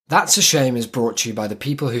That's a Shame is brought to you by the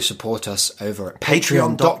people who support us over at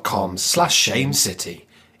patreon.com/shamecity.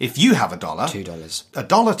 If you have $1, $2.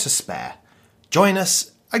 $1 to spare, join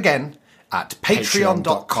us again at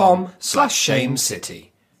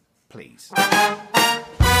patreon.com/shamecity. Please.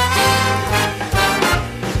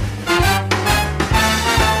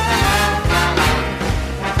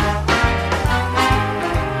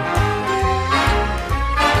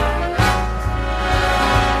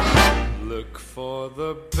 Look for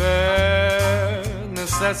the bare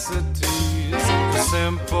necessities, the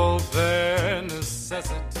simple bare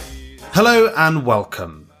necessities. Hello and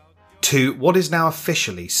welcome to what is now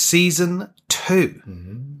officially season 2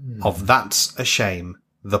 of That's a Shame,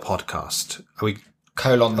 the podcast. Are we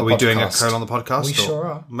doing a colon the podcast? We sure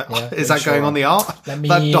are. Yeah, is that going on the art? That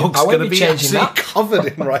dog's going to be absolutely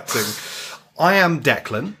covered in writing. I am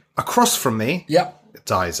Declan. Across from me,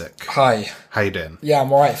 it's Isaac. Hi. How you doing? Yeah,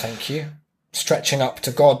 I'm alright, thank you. Stretching up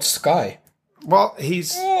to God's sky. Well,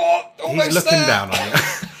 he's looking down on you.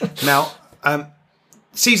 Now,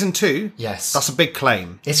 season 2, yes, that's a big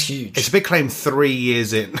claim. It's huge. It's a big claim 3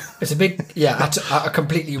 years in. It's a big, at a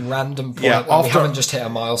completely random point. Yeah, we haven't just hit a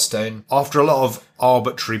milestone. After a lot of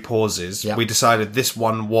arbitrary pauses, we decided this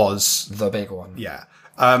one was the big one. Yeah.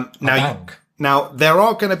 Now there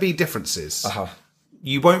are going to be differences.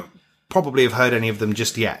 You won't probably have heard any of them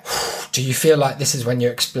just yet. Do you feel like this is when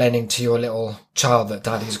you're explaining to your little child that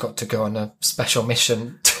daddy's got to go on a special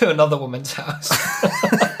mission to another woman's house?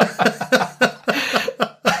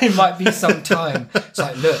 It might be some time. It's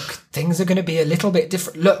like, look, things are going to be a little bit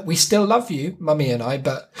different. Look, we still love you, Mummy and I,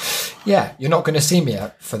 but yeah, you're not going to see me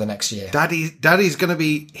for the next year. Daddy's going to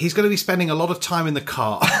be, he's going to be spending a lot of time in the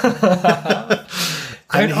car.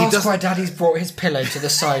 Don't ask why Daddy's brought his pillow to the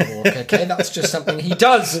sidewalk, okay? That's just something he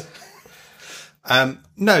does.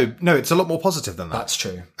 No, it's a lot more positive than that. That's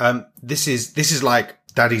true. This is like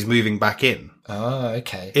Daddy's moving back in. Oh,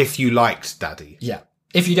 okay. If you liked Daddy. Yeah.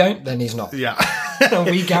 If you don't, then he's not. Yeah.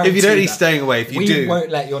 We guarantee if you don't, he's staying away. If you do, we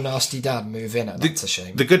won't let your nasty dad move in, and that's a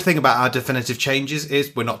shame. The good thing about our definitive changes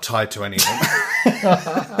is we're not tied to any of them.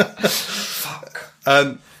 Fuck.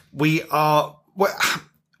 We are...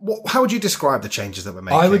 how would you describe the changes that we're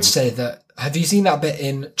making? I would say that... Have you seen that bit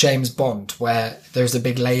in James Bond where there's a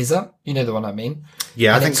big laser? You know the one I mean?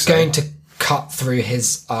 Yeah, and I think it's so. going to cut through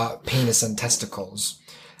his penis and testicles.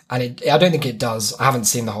 And I don't think it does. I haven't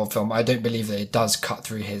seen the whole film. I don't believe that it does cut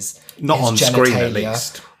through his Not his on genitalia. screen, at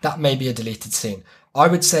least. That may be a deleted scene. I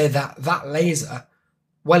would say that laser,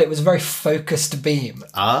 well, it was a very focused beam.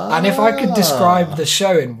 And if I could describe the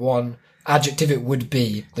show in one adjective, it would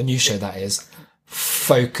be, the new show that is,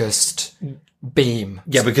 focused beam.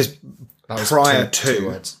 Yeah, because prior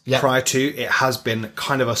to, it has been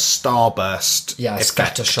kind of a starburst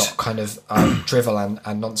effect. Scattershot kind of drivel and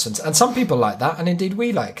nonsense. And some people like that, and indeed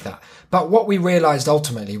we like that. But what we realised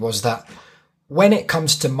ultimately was that when it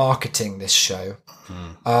comes to marketing this show,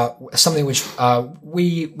 something which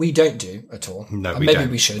we don't do at all. No, maybe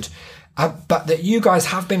we should. But that you guys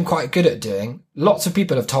have been quite good at doing. Lots of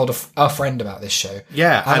people have told a friend about this show.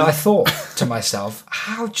 Yeah. And I thought to myself,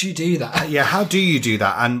 how do you do that? Yeah, how do you do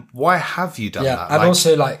that? And why have you done that? And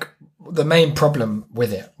also, the main problem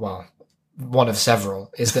with it, well, one of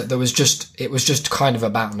several, is that it was just kind of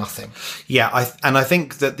about nothing. Yeah, I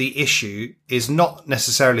think that the issue is not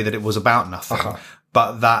necessarily that it was about nothing,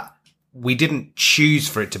 but that we didn't choose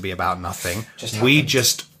for it to be about nothing. We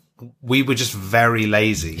were just very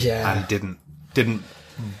lazy and didn't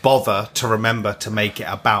bother to remember to make it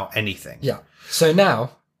about anything. Yeah. So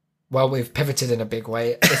now, well, we've pivoted in a big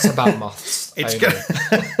way. It's about moths. It's good.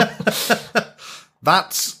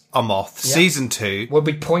 That's a Moth, season 2. We'll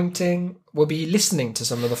be listening to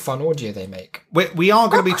some of the fun audio they make. We are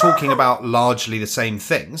going to be talking about largely the same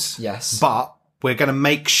things. Yes. But we're going to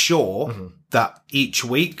make sure that each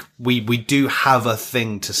week we do have a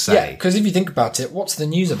thing to say. Yeah, because if you think about it, what's the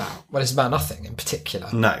news about? Well, it's about nothing in particular.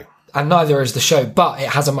 No. And neither is the show, but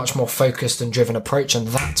it has a much more focused and driven approach, and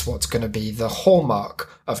that's what's going to be the hallmark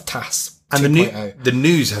of TAS 2.0. And the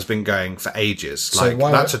news has been going for ages. So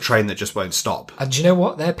that's a train that just won't stop. And do you know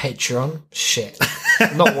what? Their Patreon? Shit.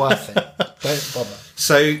 Not worth it. Don't bother.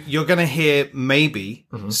 So you're going to hear maybe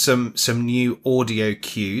some new audio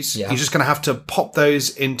cues. Yeah. You're just going to have to pop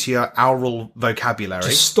those into your oral vocabulary.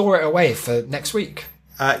 Just store it away for next week.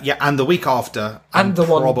 And the week after, and the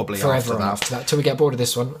one probably forever after that, till we get bored of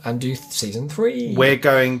this one and do season 3. We're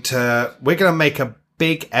going to make a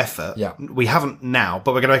big effort. Yeah, we haven't now,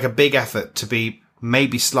 but we're going to make a big effort to be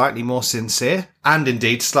maybe slightly more sincere and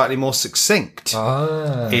indeed slightly more succinct.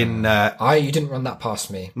 You didn't run that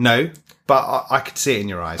past me. No, but I could see it in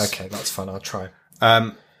your eyes. Okay, that's fun. I'll try.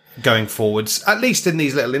 going forwards, at least in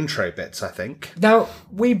these little intro bits, I think. Now,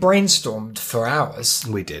 we brainstormed for hours.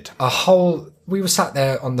 We did. We were sat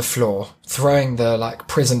there on the floor throwing the like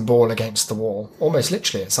prison ball against the wall, almost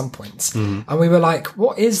literally at some points. And we were like,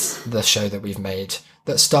 what is the show that we've made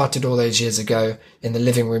that started all those years ago in the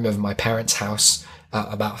living room of my parents' house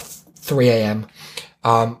at about 3 a.m.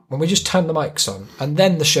 When we just turned the mics on, and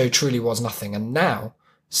then the show truly was nothing, and now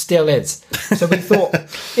still is. So we thought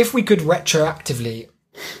if we could retroactively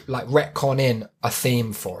like retcon in a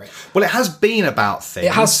theme for it. Well, it has been about things.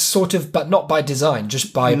 It has sort of, but not by design,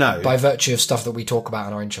 just by virtue of stuff that we talk about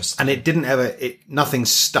and our interests. And it didn't ever, nothing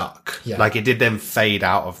stuck. Yeah. Like it did then fade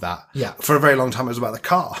out of that. Yeah. For a very long time, it was about the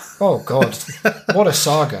car. Oh God, what a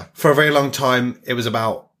saga! For a very long time, it was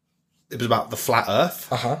about the flat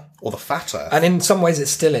Earth or the fat Earth. And in some ways, it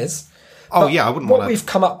still is. Oh But yeah, I wouldn't what want to. we've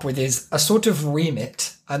come up with is a sort of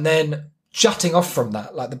remit, and then jutting off from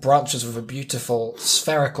that, like the branches of a beautiful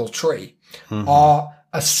spherical tree, are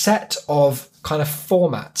a set of kind of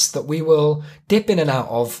formats that we will dip in and out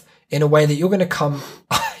of in a way that you're going to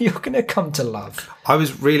come to love. I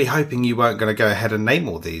was really hoping you weren't going to go ahead and name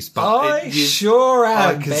all these, but I sure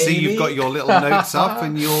am. I can see you've got your little notes up,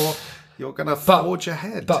 and you're going to forge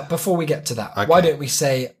ahead. But before we get to that, Okay. why don't we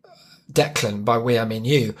say, Declan, by we I mean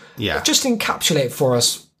you, just encapsulate for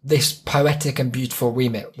us this poetic and beautiful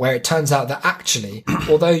remit, where it turns out that actually,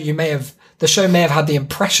 although the show may have had the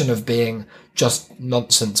impression of being just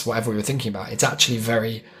nonsense, whatever we were thinking about, it's actually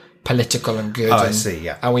very political and good. I see,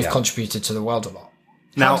 yeah. And we've Yeah. contributed to the world a lot.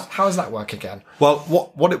 Now, how does that work again? well,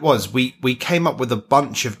 what it was, we came up with a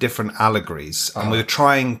bunch of different allegories, and we were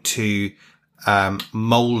trying to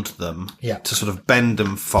mold them to sort of bend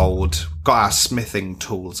and fold. Got our smithing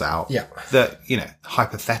tools out. Yeah.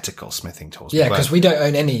 Hypothetical smithing tools. Yeah, because we don't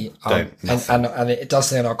own any, Nothing. and it does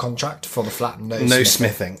say in our contract for the flat, no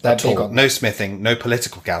smithing They're at big all. on No smithing, no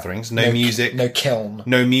political gatherings, no music, no kiln.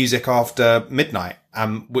 no music after midnight.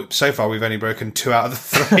 So far we've only broken 2 out of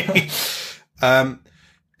the 3.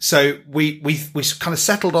 So we kind of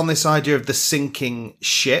settled on this idea of the sinking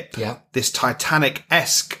ship, this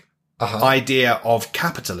Titanic-esque idea of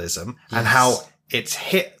capitalism and how it's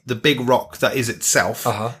hit the big rock that is itself,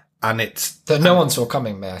 and it's that no one saw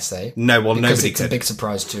coming. May I say? No, well, because nobody it's could. a big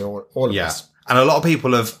surprise to all of us. And a lot of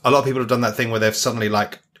people have done that thing where they've suddenly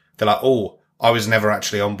they're like, oh, I was never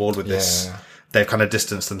actually on board with this. Yeah. They've kind of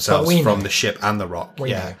distanced themselves from the ship and the rock.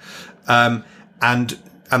 We know.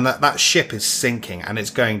 And that ship is sinking and it's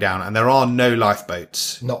going down, and there are no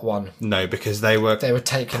lifeboats. Not one. No, because they were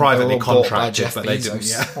taken privately they were bought by contracted, Jeff but Bezos, they didn't.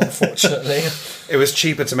 Yeah. Unfortunately, it was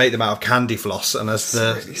cheaper to make them out of candy floss, and as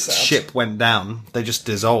the really sad. ship went down, they just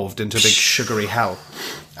dissolved into a big sugary hell,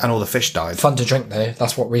 and all the fish died. fun to drink though.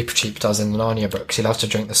 That's what Reaper Cheap does in the Narnia books. He loves to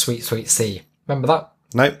drink the sweet, sweet sea. Remember that?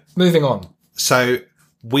 Nope. Moving on. So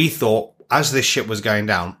we thought, as this ship was going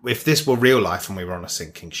down, if this were real life and we were on a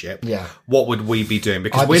sinking ship, what would we be doing?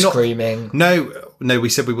 Because I'd we're be not screaming. No, we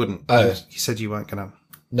said we wouldn't. Oh. You said you weren't gonna.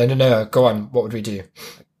 No. Go on. What would we do?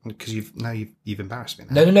 Because you've embarrassed me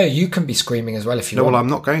now. No. You can be screaming as well if you want. Well, I'm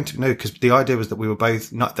not going to. No, because the idea was that we were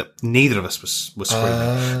both not that neither of us was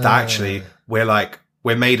screaming. That actually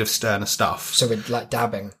we're made of sterner stuff. So we're like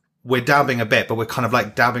dabbing. We're dabbing a bit, but we're kind of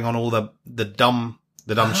like dabbing on all the dumb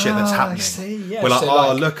shit that's happening. I see, yeah. We're like,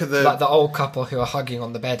 so look at the like the old couple who are hugging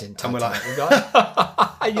on the bed in Titanic. And we're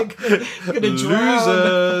like, you're gonna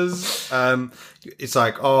drown. losers. It's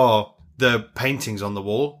like, the paintings on the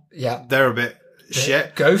wall. Yeah, They're a bit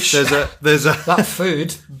shit. Gauche. There's a that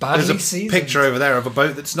food badly there's a seasoned. picture over there of a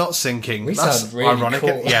boat that's not sinking. We That's sound really ironic.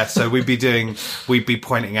 cool. Yeah, so we'd be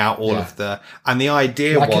pointing out all of and the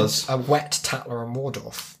idea like was a wet Tatler and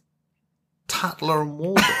Waldorf. Tatler and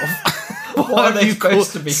Waldorf. What are they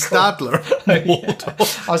supposed to be called? Stadler and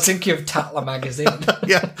Waldorf. I was thinking of Tatler magazine.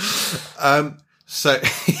 Yeah. So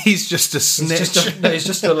he's just a snitch. He's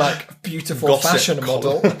just a like beautiful Gossip fashion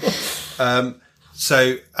model.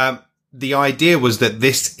 So the idea was that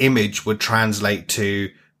this image would translate to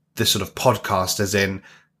the sort of podcast, as in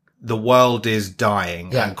the world is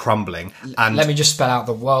dying and crumbling. And let me just spell out: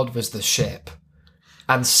 the world was the ship,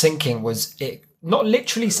 and sinking was it. Not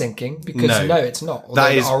literally sinking, because no it's not. Although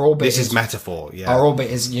that is our orbit this is metaphor. Yeah, our orbit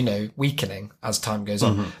is weakening as time goes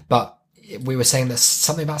on. But we were saying that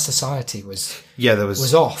something about society was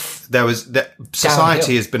off.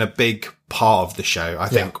 Society has been a big part of the show, I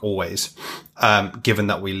think, always, given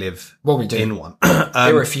that we live in one.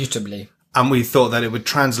 Irrefutably. And we thought that it would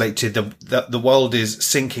translate to the world is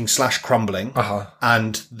sinking / crumbling,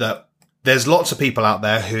 and that there's lots of people out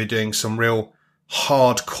there who are doing some real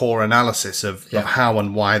hardcore analysis of how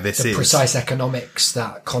and why this the is. Precise economics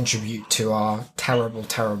that contribute to our terrible,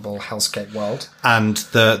 terrible hellscape world. And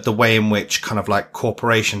the way in which kind of like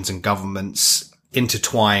corporations and governments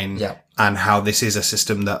intertwine and how this is a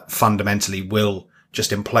system that fundamentally will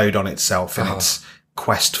just implode on itself in its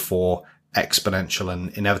quest for exponential and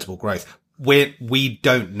inevitable growth. We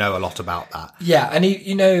don't know a lot about that. Yeah, and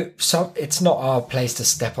you know, so it's not our place to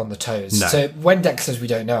step on the toes. No. So when Dex says we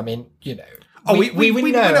don't know, I mean, you know, we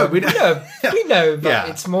know, we know, but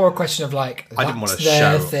it's more a question of like, I didn't want to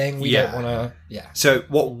their show thing. We don't want to. Yeah. So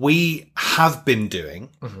what we have been doing,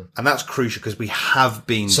 and that's crucial because we have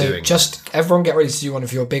been doing. So just everyone get ready to do one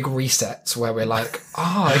of your big resets where we're like,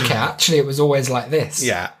 okay, actually it was always like this.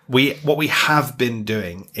 Yeah. What we have been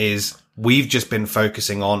doing is we've just been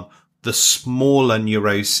focusing on the smaller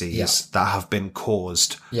neuroses that have been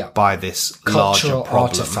caused by this cultural larger problem.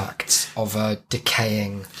 Artifacts of a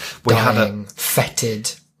decaying, dying,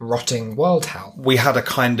 fetid, rotting world. We had a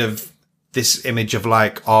kind of this image of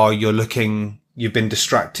like, you've been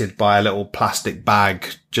distracted by a little plastic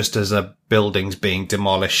bag just as a building's being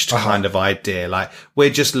demolished kind of idea. Like we're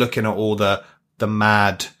just looking at all the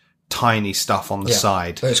mad, tiny stuff on the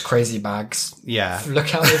side. Those crazy bags. Yeah. Look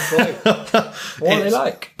how they float. What are they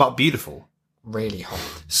like? But beautiful. Really hot.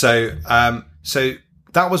 So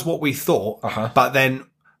that was what we thought. But then,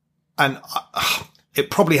 and it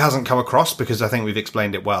probably hasn't come across because I think we've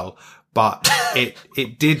explained it well, but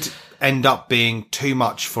it did end up being too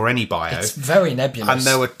much for any bio. It's very nebulous. And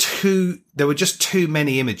there were just too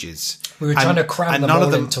many images. We were trying to cram them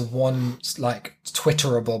all into one like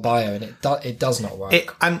Twitterable bio, and it does not work.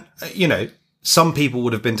 You know, some people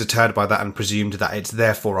would have been deterred by that and presumed that it's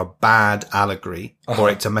therefore a bad allegory or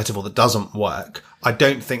it's a metaphor that doesn't work. I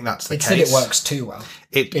don't think that's the case. Instead, it works too well.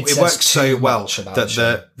 It works so well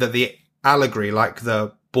that the allegory, like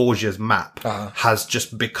the Borgia's map, has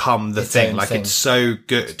just become the thing. Like it's so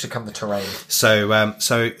good. It's become the terrain. So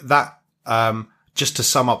that just to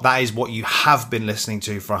sum up, that is what you have been listening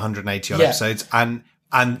to for 180 odd episodes, and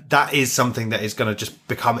that is something that is going to just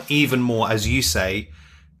become even more, as you say,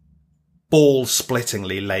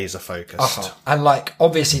 ball-splittingly laser focused. And like,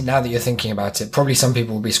 obviously, now that you're thinking about it, probably some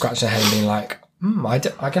people will be scratching their head and being like,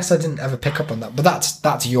 I guess I didn't ever pick up on that. But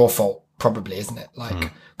that's your fault, probably, isn't it?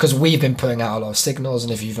 Like, because we've been putting out a lot of signals,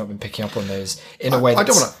 and if you've not been picking up on those in a way, I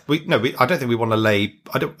don't think we want to lay.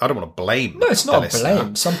 I don't want to blame. No, it's not a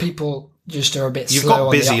blame. Some people just are a bit You've slow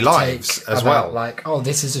got busy on the lives as about, well. like,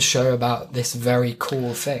 this is a show about this very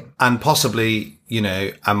cool thing. And possibly, you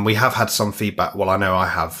know, and we have had some feedback. Well, I know I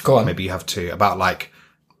have. Go on. Maybe you have too, about like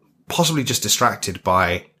possibly just distracted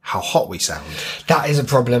by how hot we sound. That is a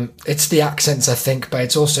problem. It's the accents, I think, but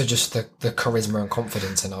it's also just the charisma and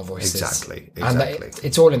confidence in our voices. Exactly. And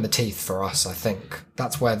it's all in the teeth for us, I think.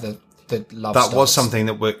 That's where the love that starts. Was something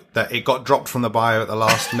that it got dropped from the bio at the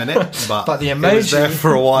last minute, but the emoji it was there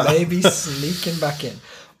for a while. Maybe sneaking back in.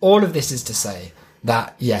 All of this is to say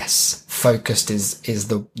that yes, focused is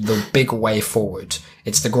the big way forward.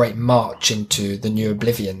 It's the great march into the new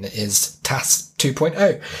oblivion that is TAS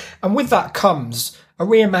 2.0. And with that comes a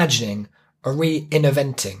reimagining, a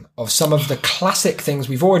re-innoventing of some of the classic things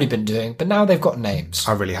we've already been doing, but now they've got names.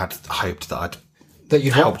 I really had hoped that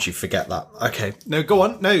you'd helped you forget that. Okay. No, go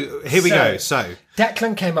on. No, here we go. So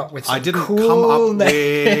Declan came up with some I didn't cool come up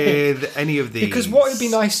names. with any of these. Because what would be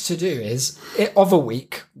nice to do is, of a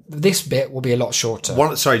week, this bit will be a lot shorter.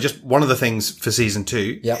 Just one of the things for season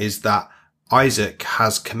 2 is that Isaac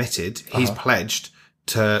has committed, he's pledged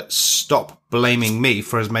to stop blaming me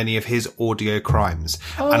for as many of his audio crimes.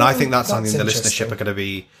 And I think that's something the listenership are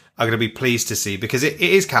going to be pleased to see, because it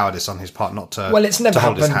is cowardice on his part not to. Well, it's never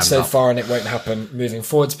happened so up. far, and it won't happen moving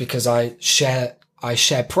forwards, because I share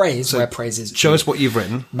praise where praise is due. Show us what you've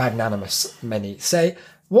written. Magnanimous, many say.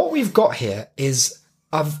 What we've got here is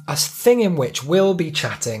a thing in which we'll be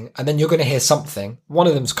chatting, and then you're going to hear something. One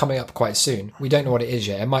of them's coming up quite soon. We don't know what it is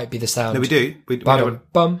yet. It might be the sound. No, we do. We know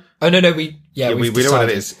bum. Oh no, we know what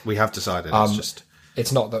it is. We have decided.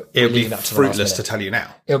 It's not that it would be fruitless to tell you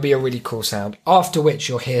now. It'll be a really cool sound. After which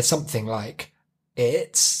you'll hear something like,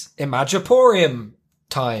 it's Imagiporium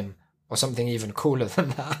time, or something even cooler than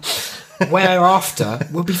that. Whereafter,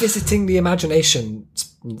 we'll be visiting the imagination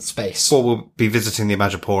space. Well, we'll be visiting the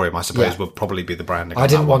Imagiporium, I suppose, will probably be the branding. I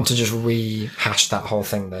didn't want to just rehash that whole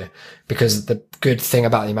thing, though, because the good thing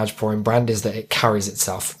about the Imagiporium brand is that it carries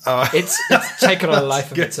itself. It's taken on a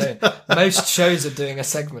life of its own. Most shows are doing a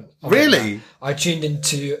segment. Really? I tuned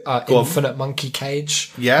into Infinite Monkey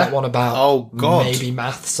Cage. Yeah. That one about maybe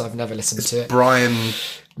maths. I've never listened to it. Brian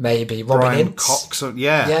Maybe. Brian Ince. Cox.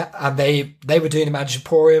 Yeah. Yeah, and they were doing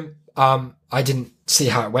Imagiporium. I didn't see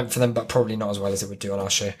how it went for them, but probably not as well as it would do on our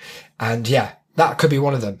show. And yeah, that could be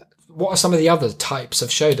one of them. What are some of the other types of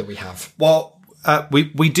show that we have? Well,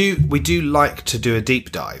 we do like to do a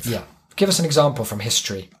deep dive. Yeah. Give us an example from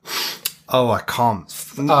history. Oh, I can't.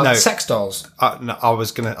 No, Sex dolls. no, I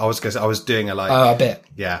was doing a like. A bit.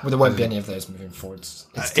 Yeah. Well, there won't be any of those moving forwards.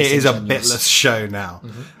 It is a bitless show now.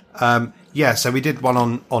 Yeah, so we did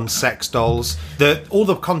one on sex dolls. All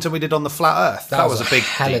the content we did on the flat Earth. That was a big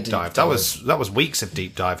deep dive. That was weeks of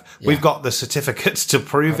deep dive. Yeah. We've got the certificates to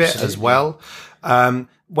prove it as well.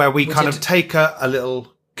 Where we kind of take a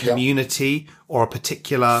little community or a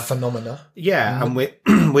particular phenomena. Yeah, and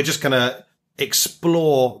we're just going to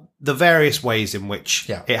explore the various ways in which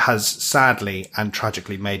it has sadly and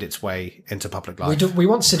tragically made its way into public life. We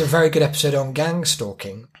once did a very good episode on gang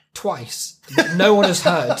stalking twice. No one has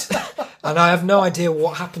heard. And I have no idea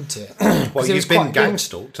what happened to it. Well, you've been gang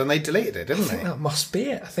stalked and they deleted it, didn't they? That must be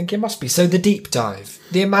it. I think it must be. So the deep dive,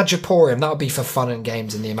 the Imagiporium, that would be for fun and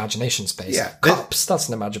games in the imagination space. Yeah. Cups, that's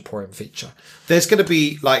an Imagiporium feature. There's going to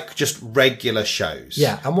be like just regular shows.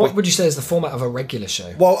 Yeah. And what would you say is the format of a regular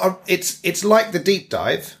show? Well, it's like the deep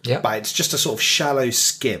dive, but it's just a sort of shallow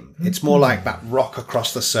skim. It's more like that rock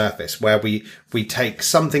across the surface where we take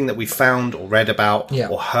something that we found or read about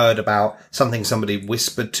or heard about, something somebody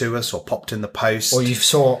whispered to us or popped in the post. Or you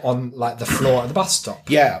saw on like the floor at the bus stop.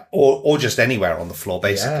 Yeah, or just anywhere on the floor,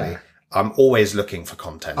 basically. Yeah. I'm always looking for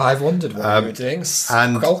content. I've wondered what you were doing,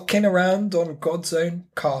 skulking around on God's own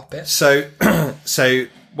carpet. So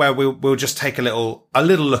where we'll just take a little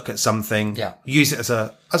look at something, use it as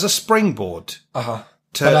a springboard. But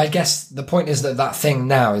I guess the point is that thing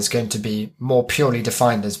now is going to be more purely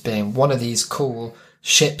defined as being one of these cool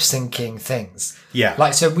ship sinking things. Yeah.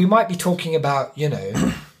 Like, so we might be talking about,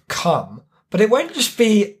 cum, but it won't just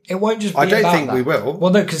be I don't think we will.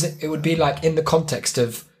 Well, no, because it would be like in the context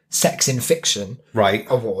of Sex in Fiction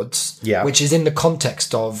awards, which is in the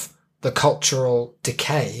context of the cultural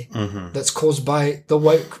decay that's caused by the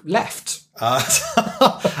woke left.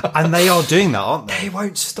 And they are doing that, aren't they? They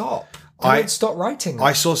won't stop. They won't stop writing that.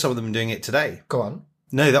 I saw some of them doing it today. Go on.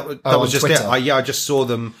 No, that was just Twitter. it. I just saw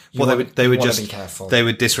them. Well, they were just be careful. They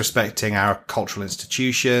were disrespecting our cultural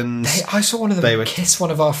institutions. I saw one of them kiss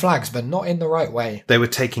one of our flags, but not in the right way. They were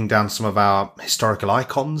taking down some of our historical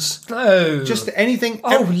icons. No, just anything.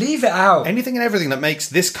 Leave it out. Anything and everything that makes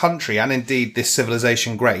this country and indeed this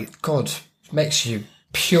civilization great. God, makes you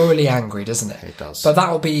purely angry, doesn't it? It does. But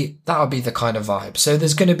that'll be the kind of vibe. So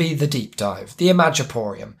there's going to be the deep dive, the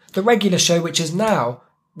Imagiporium, the regular show, which is now,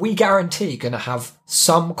 we guarantee, going to have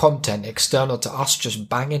some content external to us just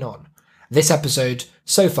banging on. This episode,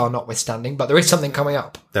 so far notwithstanding, but there is something coming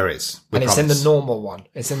up. There is. And it's in the normal one.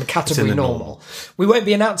 It's in the category normal. We won't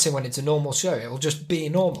be announcing when it's a normal show. It'll just be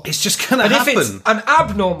normal. It's just going to happen. If it's an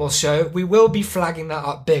abnormal show, we will be flagging that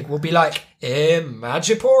up big. We'll be like,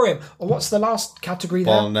 Imagiporium. Or what's the last category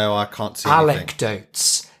there? Well, no, I can't see anything.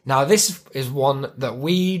 Anecdotes. Now, this is one that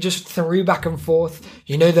we just threw back and forth.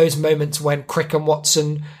 You know those moments when Crick and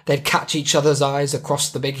Watson, they'd catch each other's eyes across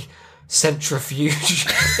the big centrifuge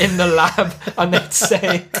in the lab, and they'd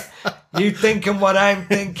say, "You thinking what I'm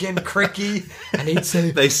thinking, Cricky?" And he'd say,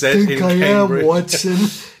 "They said think in I Cambridge. am, Watson.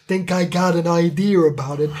 Think I got an idea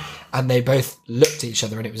about it." And they both looked at each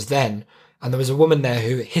other, and it was then. And there was a woman there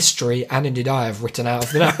who history and indeed I have written out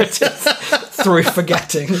of the narrative through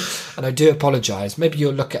forgetting. And I do apologise. Maybe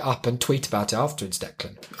you'll look it up and tweet about it afterwards,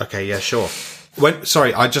 Declan. Okay, yeah, sure.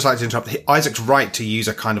 Sorry, I'd just like to interrupt. Isaac's right to use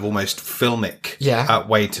a kind of almost filmic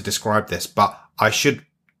way to describe this, but I should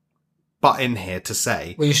butt in here to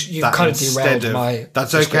say... Well, you kind of derailed my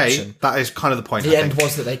That's description. Okay. That is kind of the point, The end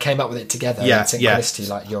was that they came up with it together in synchronicity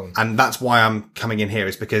like Jung. And that's why I'm coming in here,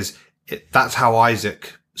 is because that's how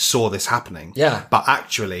Isaac saw this happening. Yeah. But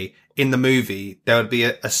actually, in the movie, there would be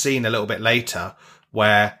a scene a little bit later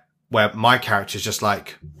where my character's just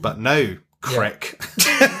like, but no, Crick.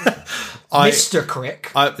 Mr.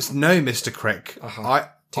 Crick. No, Mr. Crick.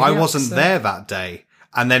 I wasn't there that day.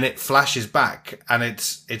 And then it flashes back and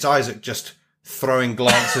it's Isaac just throwing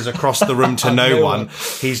glances across the room to no one.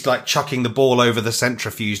 He's like chucking the ball over the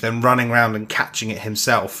centrifuge, then running around and catching it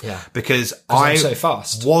himself. Yeah. Because I'm so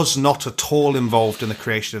fast. Was not at all involved in the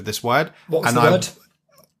creation of this word. What was the word?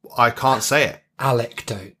 I can't say it.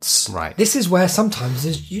 Anecdotes. Right. This is where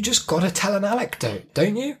sometimes you just got to tell an anecdote,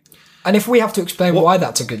 don't you? And if we have to explain why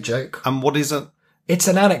that's a good joke. And what is it? It's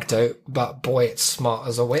an anecdote, but boy, it's smart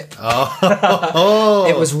as a whip. Oh.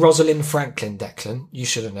 It was Rosalind Franklin, Declan. You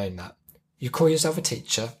should have known that. You call yourself a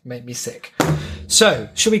teacher, make me sick. So,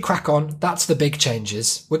 should we crack on? That's the big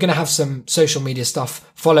changes. We're going to have some social media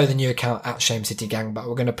stuff. Follow the new account at Shame City Gang, but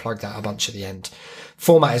we're going to plug that a bunch at the end.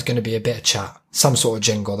 Format is going to be a bit of chat, some sort of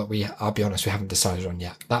jingle that I'll be honest, we haven't decided on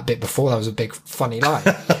yet. That bit before, that was a big funny line.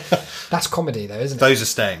 That's comedy though, isn't it? Those are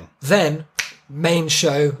staying. Then, main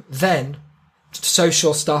show, then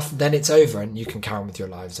social stuff, then it's over and you can carry on with your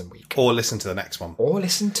lives and week. Or listen to the next one. Or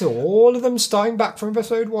listen to all of them starting back from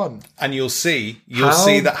episode 1. And you'll see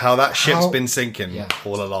how that ship's been sinking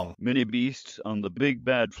all along. Many beasts on the big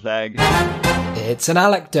bad flag. It's an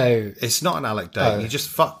anecdote. It's not an anecdote. You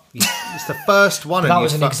just it's the first one. That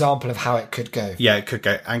was an example of how it could go. Yeah, it could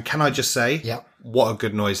go. And can I just say, what a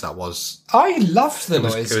good noise that was. I loved the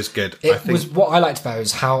noise. It was good. What I liked about it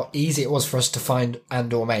was how easy it was for us to find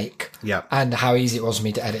and or make. Yeah. And how easy it was for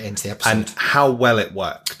me to edit into the episode. And how well it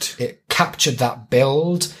worked. It captured that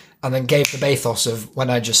build and then gave the bathos of when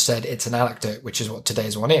I just said it's an anecdote, which is what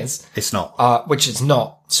today's one is. It's not. Which it's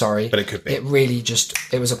not, sorry. But it could be. It really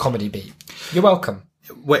it was a comedy beat. You're welcome.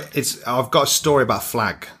 I've got a story about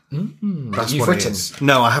flag. That's You've what written? it is.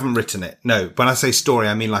 No, I haven't written it. No, when I say story,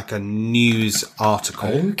 I mean like a news article.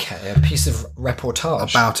 Okay, a piece of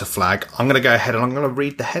reportage. About a flag. I'm going to go ahead and I'm going to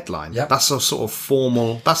read the headline. Yep. That's the sort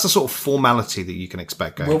of formality that you can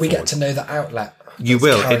expect going forward. Will we get to know the outlet? You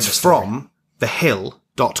will. It's from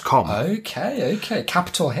thehill.com. Okay.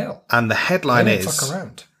 Capitol Hill. And the headline They don't is, fuck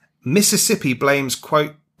around. Mississippi blames,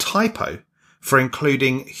 quote, typo for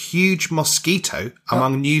including huge mosquito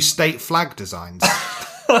among new state flag designs.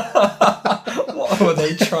 What were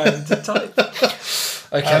they trying to type?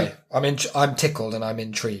 Okay, I'm tickled and I'm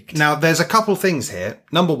intrigued. Now, there's a couple things here.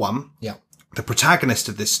 Number one, Yeah, the protagonist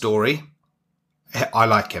of this story, I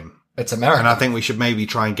like him. it's American. And I think we should maybe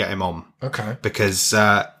try and get him on. Okay, Because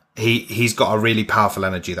he's got a really powerful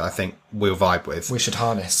energy that I think we'll vibe with. we should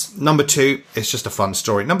harness. Number two, it's just a fun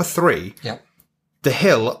story. Number three, Yeah, The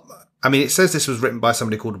Hill, it says this was written by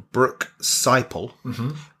somebody called Brooke Seipel.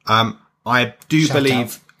 Mm-hmm. I do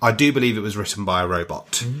believe it was written by a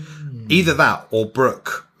robot. Either that or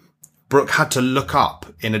Brooke had to look up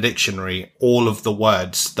in a dictionary all of the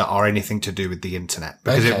words that are anything to do with the internet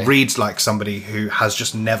because it reads like somebody who has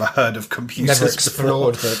just never heard of computers, never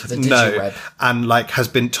explored the digiweb. and has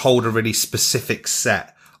been told a really specific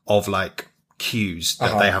set of cues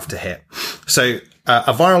that they have to hit. So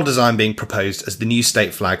a viral design being proposed as the new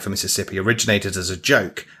state flag for Mississippi originated as a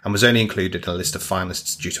joke and was only included in a list of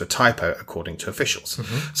finalists due to a typo, according to officials.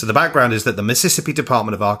 So the background is that the Mississippi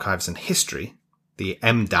Department of Archives and History, the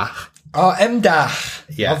MDAH,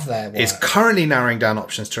 MDAH. Love their work. is currently narrowing down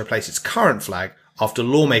options to replace its current flag after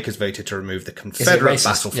lawmakers voted to remove the Confederate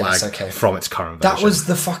battle flag from its current version. That was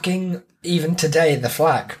the fucking, even today, the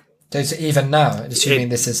flag. Those even now, assuming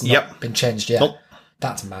this has not been changed yet. Nope.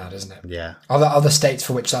 That's mad, isn't it? Yeah. Are there other states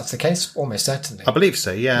for which that's the case? Almost certainly. I believe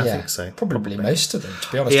so. Yeah, I think so. Probably most of them,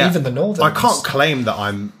 to be honest. Even the northern I can't claim that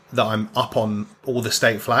I'm up on all the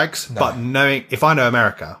state flags, but if I know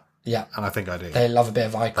America, and I think I do. They love a bit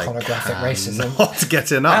of iconographic racism. Not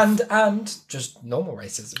get enough. And just normal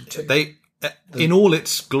racism too. They, in all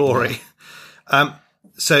its glory.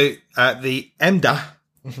 So the MDA,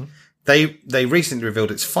 they recently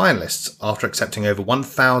revealed its finalists after accepting over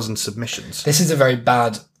 1,000 submissions. This is a very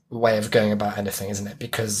bad way of going about anything, isn't it?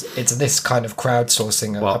 Because it's this kind of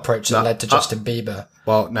crowdsourcing approach that led to Justin Bieber.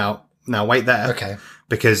 Well, now wait there. Okay.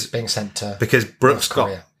 Because being sent to Brooks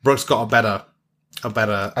got a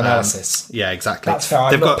better analysis. Yeah, exactly. That's fair.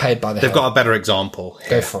 I'm not paid by the They've Hill. got a better example here.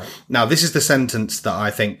 Go for it. Now, this is the sentence that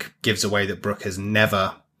I think gives away that Brooke has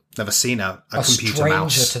never seen a computer stranger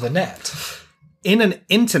mouse. to the net. In an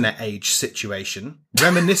internet age situation,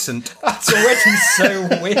 reminiscent. That's already so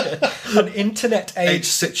weird. An internet age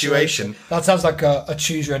situation. That sounds like a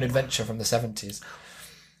choose your own adventure from the 70s.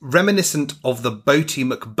 Reminiscent of the Boaty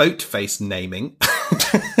McBoatface naming.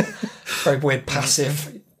 Very weird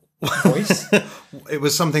passive voice. It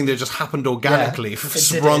was something that just happened organically,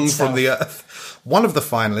 sprung from the earth. One of the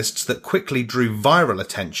finalists that quickly drew viral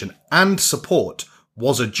attention and support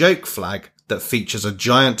was a joke flag that features a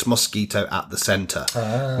giant mosquito at the centre.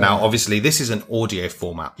 Now, obviously, this is an audio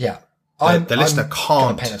format. Yeah. The listener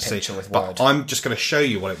can't paint a see, picture with but word. I'm just going to show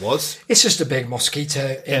you what it was. It's just a big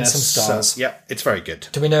mosquito in some stars. Yeah, it's very good.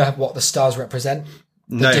 Do we know what the stars represent?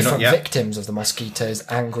 The No, different not yet. victims of the mosquito's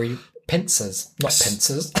angry pincers. Not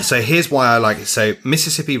pincers. So here's why I like it. So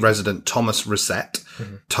Mississippi resident Thomas Reset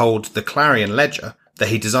told the Clarion Ledger that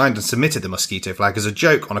he designed and submitted the mosquito flag as a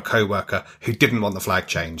joke on a co-worker who didn't want the flag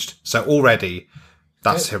changed. So already,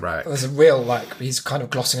 that's heroic. There's a real, he's kind of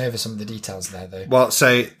glossing over some of the details there, though. Well,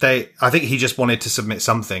 so I think he just wanted to submit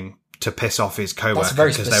something to piss off his co-worker That's a very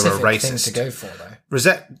because they were specific racist. thing to go for, though.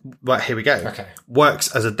 Rosette, well, here we go. Okay.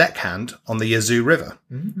 Works as a deckhand on the Yazoo River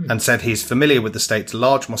and said he's familiar with the state's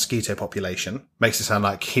large mosquito population. Makes it sound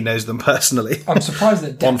like he knows them personally. I'm surprised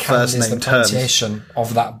that On deckhand first is the name terms. pronunciation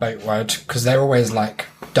of that boat word, because they're always like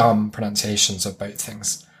dumb pronunciations of boat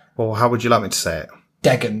things. Well, how would you like me to say it?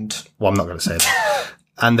 Degand. Well, I'm not going to say that.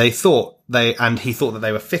 And he thought that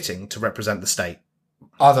they were fitting to represent the state.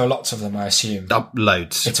 Are there lots of them, I assume?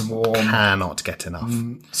 Loads. It's warm, Cannot get enough.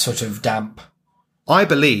 sort of damp. I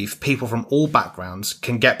believe people from all backgrounds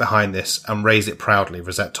can get behind this and raise it proudly,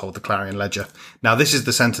 Rosette told the Clarion Ledger. Now, this is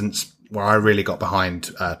the sentence where I really got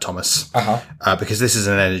behind Thomas, because this is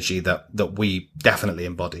an energy that we definitely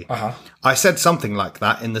embody. I said something like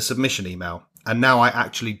that in the submission email, and now I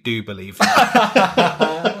actually do believe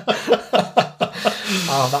that.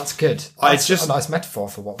 Oh, that's good. That's a nice metaphor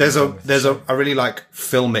for what There's we're doing with the show. a really like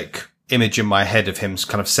filmic image in my head of him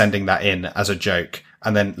kind of sending that in as a joke.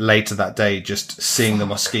 And then later that day, just seeing the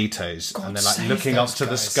mosquitoes and then like save looking up those to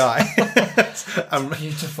the guys. sky. And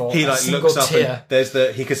beautiful. He A like single looks up tear.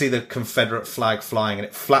 and he can see the Confederate flag flying and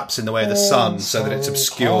it flaps in the way of the sun so that it's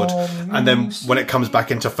obscured. And then when it comes back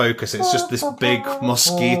into focus, it's just this big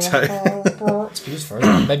mosquito. It's beautiful,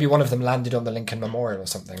 isn't it? Maybe one of them landed on the Lincoln Memorial or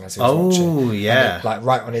something as he was watching. Oh, yeah. And it, like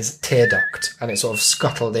right on his tear duct, and it sort of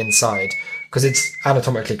scuttled inside because it's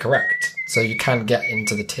anatomically correct. So you can get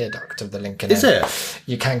into the tear duct of the Lincoln. Is end. it?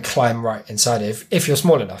 You can climb right inside it if you're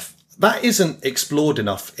small enough. That isn't explored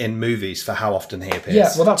enough in movies for how often he appears. Yeah,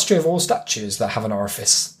 well, that's true of all statues that have an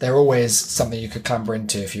orifice. They're always something you could clamber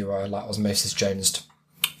into if you were like Osmosis Jonesed.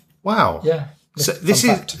 Wow. Yeah. So Fun this is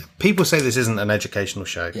fact. people say this isn't an educational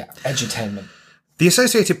show. Yeah, edutainment. The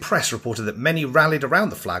Associated Press reported that many rallied around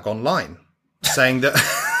the flag online, saying that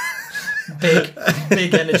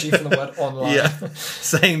Big energy from the word online.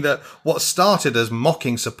 saying that what started as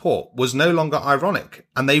mocking support was no longer ironic,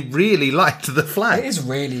 and they really liked the It flag. is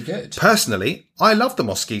really good. Personally, I love the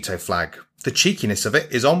mosquito flag. The cheekiness of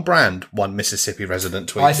it is on brand, one Mississippi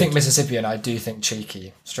resident tweeted. I think Mississippi, and I do think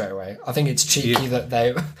cheeky straight away. I think it's cheeky that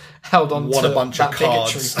they held on What to a bunch that of bigotry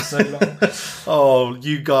cards. for so long. Oh,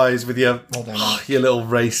 you guys with your Well, they're like- your little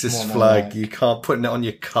racist Well, they're flag, like- you can't put it on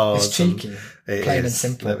your cards. It's cheeky. It Plain and is.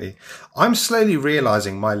 simple. I'm slowly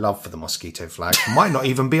realising my love for the mosquito flag might not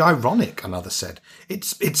even be ironic, another said.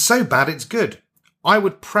 It's so bad it's good. I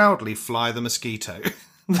would proudly fly the mosquito.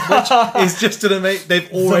 Which is just an amazing... They've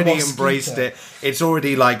already mosquito. embraced it. It's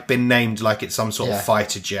already like been named like it's some sort Yeah. of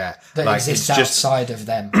fighter jet. That like exists it's just outside of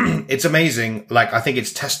them. it's amazing. Like, I think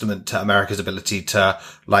it's testament to America's ability to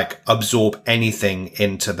like absorb anything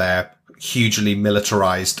into their hugely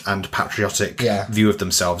militarized and patriotic Yeah. view of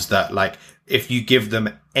themselves that like, if you give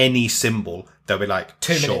them any symbol, they'll be like,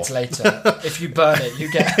 2 sure. minutes later, if you burn it, you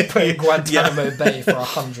get put in Guantanamo Bay for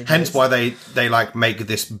 100 years. Hence why they like make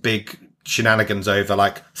this big shenanigans over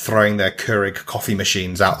like throwing their Keurig coffee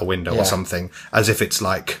machines out the window Yeah. or something, as if it's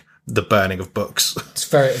like the burning of books.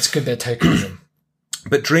 It's a good bit of tokenism.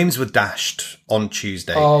 But dreams were dashed on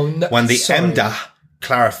Tuesday Oh, no, when the sorry. MDA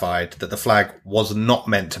clarified that the flag was not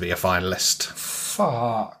meant to be a finalist.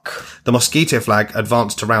 Fuck. The mosquito flag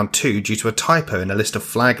advanced to round 2 due to a typo in a list of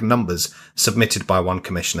flag numbers submitted by one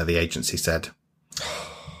commissioner, the agency said.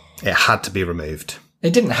 It had to be removed.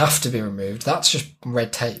 It didn't have to be removed. That's just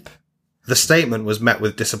red tape. The statement was met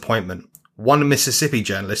with disappointment. One Mississippi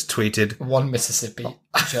journalist tweeted, One Mississippi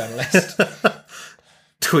journalist.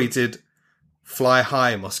 "Fly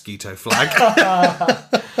high, mosquito flag."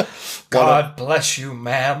 God bless you,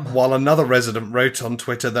 ma'am. While another resident wrote on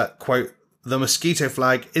Twitter that, quote, "The mosquito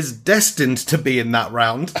flag is destined to be in that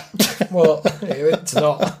round." Well, it's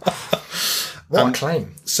not. What a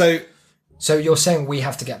claim. So, So you're saying we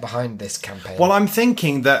have to get behind this campaign? well, I'm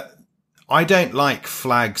thinking that I don't like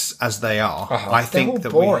flags as they are. I They're think all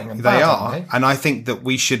that boring and they bad, are, aren't they? and I think that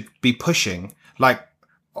we should be pushing. Like,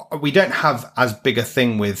 we don't have as big a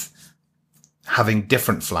thing with having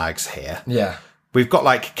different flags here. Yeah. We've got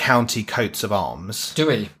like county coats of arms, Do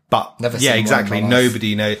we? but Never yeah, seen one in exactly. my life.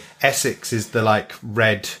 Nobody knows. Essex is the like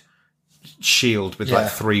red shield with Yeah.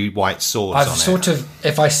 like 3 white swords I've on sort it. of,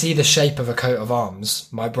 if I see the shape of a coat of arms,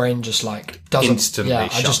 my brain just like doesn't. Instantly Yeah, I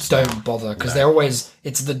shuts just don't bother because they're always.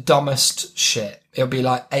 It's the dumbest shit. It'll be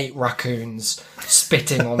like 8 raccoons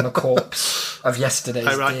spitting on the corpse of yesterday's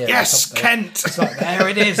I'm like, deer. or yes, something. Kent. It's like, there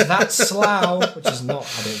it is. That's Slough, which is not,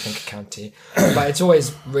 I don't think, a county, but it's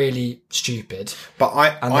always really stupid, But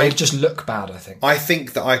and they just look bad. I think. I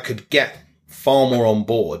think that I could get far more on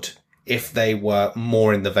board if they were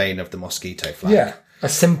more in the vein of the mosquito flag. Yeah, a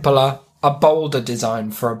simpler, a bolder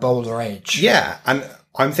design for a bolder age. Yeah, and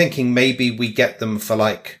I'm thinking maybe we get them for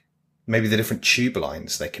like maybe the different tube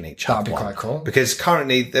lines they can each have. That'd be one. quite cool. Because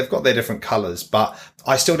currently they've got their different colours, but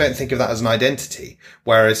I still don't think of that as an identity.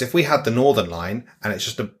 Whereas if we had the Northern Line and it's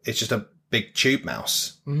just a big tube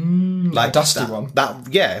mouse. Like a dusty that, one.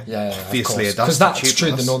 Yeah, obviously obviously a dusty because that's tube true.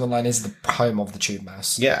 mouse. The Northern Line is the home of the tube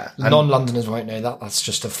mouse. Yeah. And- Non-Londoners won't know that. That's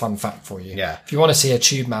just a fun fact for you. Yeah. If you want to see a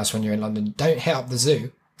tube mouse when you're in London, don't hit up the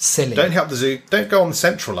zoo. Silly. Don't help the zoo. Don't go on the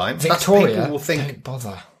Central Line. Victoria. People will think. Don't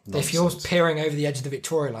bother. If you're peering over the edge of the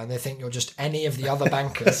Victoria Line, they think you're just any of the other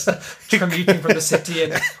bankers commuting from the city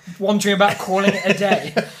and wandering about calling it a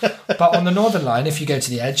day. But on the Northern Line, if you go to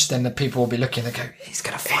the edge, then the people will be looking. They go, "He's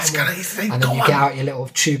going to find one," and then you get out your little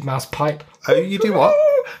tube mouse pipe. Oh, you do what?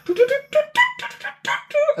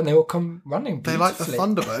 And they will come running. They like the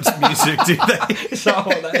beautifully. Thunderbirds music, do they? Is that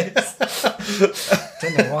what that is?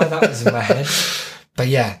 Don't know why that was in my head. But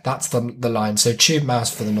yeah, that's the line. So tube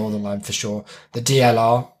mouse for the Northern Line for sure. The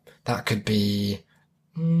DLR, that could be...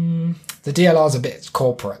 the DLR's a bit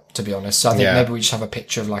corporate, to be honest. So I think maybe we just have a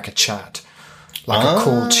picture of like a Chad. Like a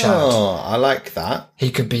cool Chad. Oh, I like that. He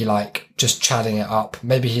could be like just chadding it up.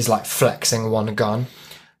 Maybe he's like flexing one gun.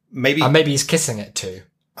 Maybe. And maybe he's kissing it too.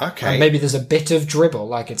 Okay. And maybe there's a bit of dribble,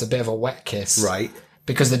 like it's a bit of a wet kiss. Right.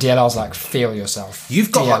 Because the DLR's like, feel yourself.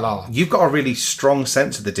 You've got DLR. a really strong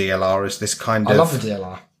sense of the DLR as this kind I of love the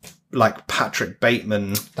DLR. like Patrick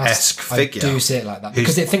Bateman-esque figure. I do see it like that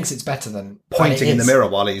because it thinks it's better than pointing in the is. mirror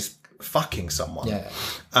while he's fucking someone. Yeah.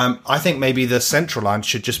 I think maybe the Central Line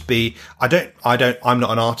should just be. I'm not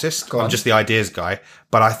an artist. I'm just the ideas guy.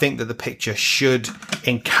 But I think that the picture should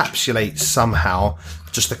encapsulate somehow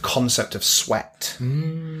just the concept of sweat,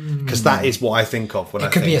 because that is what I think of when I think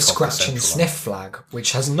of the It could be a scratch Central and Line. sniff flag,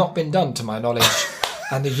 which has not been done to my knowledge,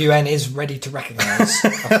 and the UN is ready to recognise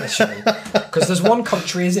officially. Because there's one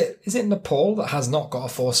country, is it Nepal, that has not got a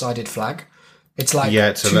four-sided flag? It's like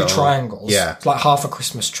it's two triangles. Yeah. It's like half a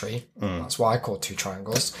Christmas tree. That's why I call it two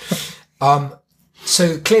triangles.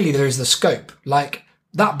 So clearly there is the scope. Like,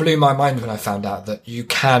 that blew my mind when I found out that you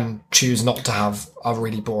can choose not to have a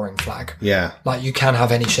really boring flag. Yeah. Like, you can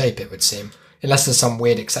have any shape, it would seem. Unless there's some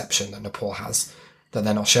weird exception that Nepal has that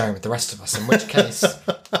they're not sharing with the rest of us, in which case,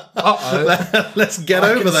 Let's get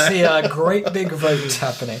I over can there. see a great big vote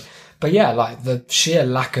happening. But yeah, like the sheer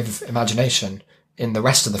lack of imagination in the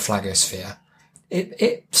rest of the flagosphere,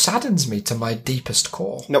 it saddens me to my deepest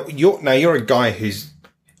core. No, you're a guy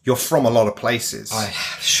you're from a lot of places. I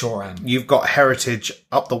sure am. You've got heritage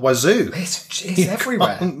up the wazoo. It's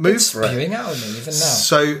everywhere. can't move It's for it. spewing out of me even now.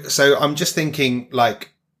 So I'm just thinking,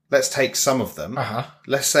 like, let's take some of them. Uh-huh.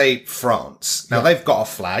 Let's say France. Now they've got a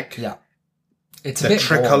flag. Yeah. It's The a bit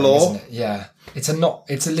tricolour. boring, isn't it? Yeah. It's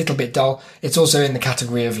a little bit dull. It's also in the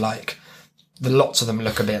category of like, lots of them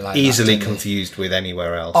look a bit like Easily that, don't they? confused with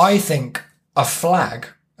anywhere else. I think a flag,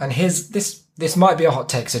 and this might be a hot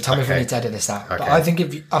take, so tell me if I need to edit this out. But Okay. I think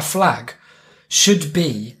a flag should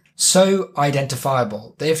be so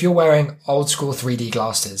identifiable that if you're wearing old school 3D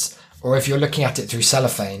glasses, or if you're looking at it through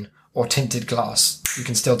cellophane or tinted glass, you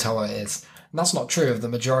can still tell what it is. And that's not true of the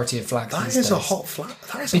majority of flags That these is days. a hot flag.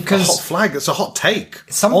 That is Because- a hot flag. It's a hot take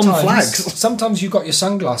Sometimes, on flags. sometimes you've got your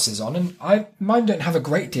sunglasses on, and mine don't have a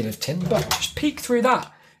great deal of tint, but just peek through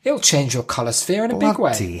that. It'll change your colour sphere in a big way.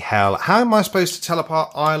 Bloody hell. How am I supposed to tell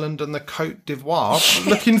apart Ireland and the Côte d'Ivoire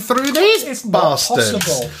looking through these It's not bastards?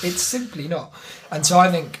 possible. It's simply not. And so I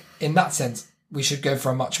think, in that sense, we should go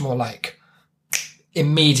for a much more like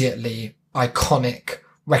immediately iconic,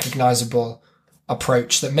 recognisable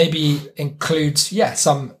approach that maybe includes,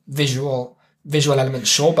 some visual elements,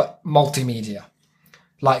 sure, but multimedia.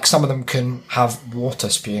 Like some of them can have water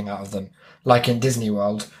spewing out of them. Like in Disney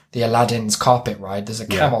World, the Aladdin's carpet ride, there's a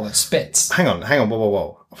camel that spits. Hang on,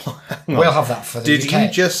 whoa. Hang on. We'll have that for the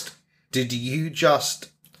UK. Did you just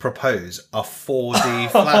propose a 4D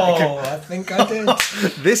flag? Oh, I think I did.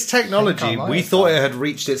 This technology, I might we have thought it had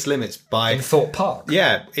reached its limits by, In Thorpe Park.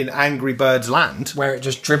 in Angry Birds Land, Where it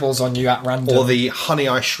just dribbles on you at random. or the Honey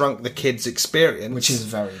I Shrunk the Kids experience. which is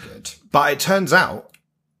very good. But it turns out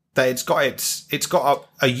that it's got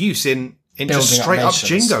a use in just Building straight up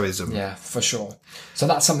nations. jingoism. Yeah, for sure. So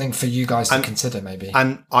that's something for you guys to consider, maybe.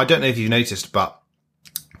 And I don't know if you've noticed, but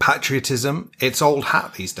patriotism, it's old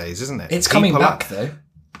hat these days, isn't it? It's coming People back, though.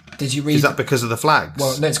 Did you read? Is that because of the flags?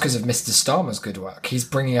 Well, no, it's because of Mr. Starmer's good work. He's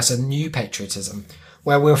bringing us a new patriotism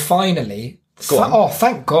where we're finally... on.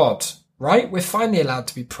 Thank God. Right? We're finally allowed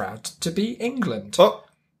to be proud to be England. Oh,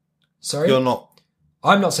 Sorry? you're not.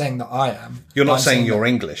 I'm not saying that I am. You're not I'm saying you're that-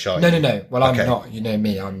 English, are you? No. Well, I'm Okay. not. You know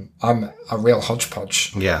me. I'm a real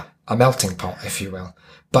hodgepodge. Yeah. A melting pot, if you will.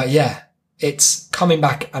 But yeah, it's coming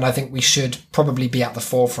back, and I think we should probably be at the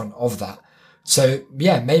forefront of that. So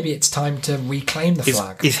yeah, maybe it's time to reclaim the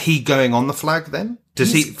flag. Is he going on the flag then?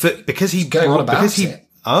 Does he? Because he going on about it.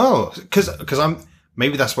 Oh, because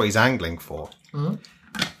maybe that's what he's angling for. Mm-hmm.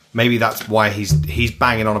 Maybe that's why he's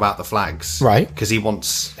banging on about the flags, Right. Because he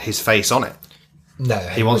wants his face on it. No,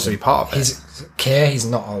 He wants to be part of it. He's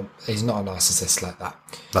not a narcissist like that.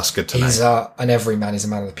 That's good to He's know. an everyman. He's a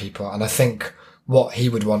man of the people, and I think what he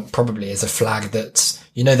would want probably is a flag that's,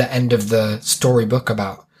 you know, the end of the storybook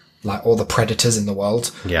about like all the predators in the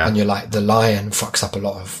world. Yeah. And you're like, the lion fucks up a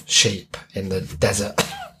lot of sheep in the desert.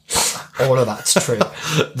 All of that's true.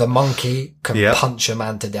 The monkey can Yep. punch a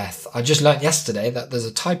man to death. I just learnt yesterday that there's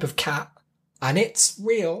a type of cat, and it's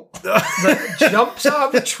real, that jumps out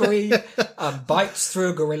of a tree and bites through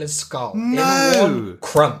a gorilla's skull in one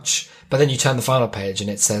crunch. But then you turn the final page and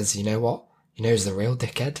it says, you know what? You know who's the real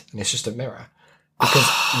dickhead? And it's just a mirror.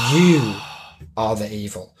 Because you are the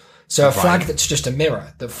evil. So a flag that's just a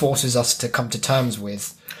mirror that forces us to come to terms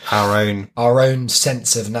with Our own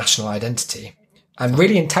sense of national identity and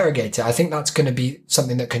really interrogate it. I think that's going to be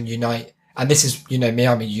something that can unite. And this is, you know, me,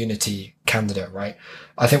 I'm a unity candidate, right?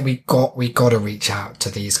 I think we got to reach out to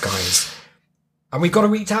these guys, and we got to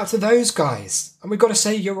reach out to those guys, and we got to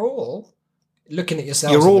say, you're all looking at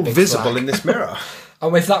yourselves. You're in the all big visible flag. in this mirror.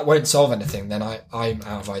 And if that won't solve anything, then I'm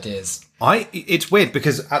out of ideas. It's weird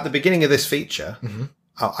because at the beginning of this feature,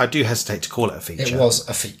 I do hesitate to call it a feature. It was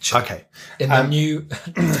a feature. Okay. In the new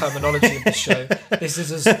terminology of the show, this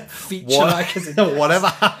is as feature-like as it gets. Whatever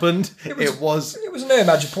happened, it was. It was no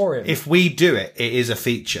Magiporium. If we do it, it is a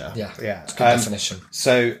feature. Yeah. Yeah. It's a good definition.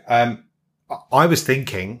 So, I was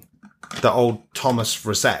thinking that old Thomas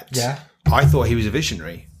Rosette. Yeah. I thought he was a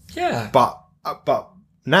visionary, Yeah. but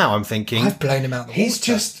now I'm thinking I've blown him out the he's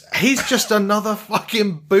water. just another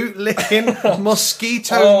fucking bootlicking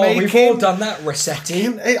mosquito making. We've all done that, Rossetti.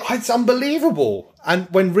 It's unbelievable. And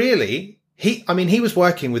when really he was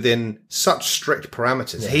working within such strict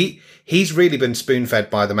parameters. Yeah. He's really been spoon fed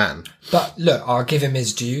by the man. But look, I'll give him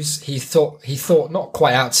his dues. He thought not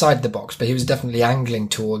quite outside the box, but he was definitely angling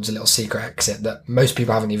towards a little secret exit that most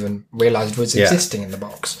people haven't even realised was existing in the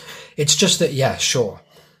box. It's just that, yeah, sure.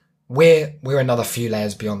 We're another few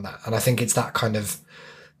layers beyond that. And I think it's that kind of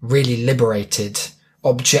really liberated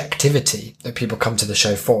objectivity that people come to the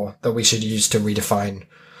show for that we should use to redefine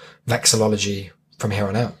vexillology from here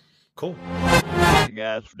on out. Cool.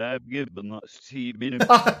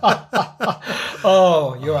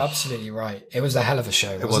 Oh, you're absolutely right. It was a hell of a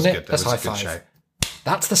show, wasn't it? Good. It was Let's high a good five. show.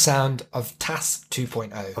 That's the sound of TAS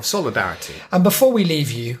 2.0. Of solidarity. And before we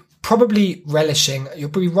leave you, probably relishing, you'll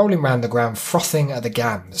be rolling around the ground, frothing at the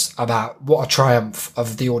gams about what a triumph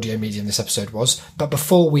of the audio medium this episode was. But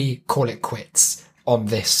before we call it quits on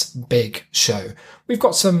this big show, we've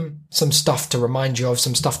got some stuff to remind you of,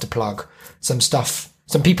 some stuff to plug, some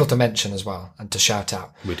people to mention as well and to shout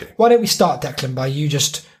out. We do. Why don't we start, Declan, by you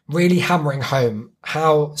just really hammering home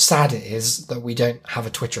how sad it is that we don't have a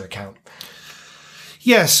Twitter account.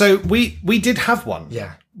 Yeah, so we did have one.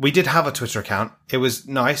 Yeah. We did have a Twitter account. It was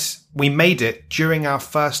nice. We made it during our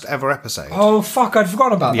first ever episode. Oh, fuck, I'd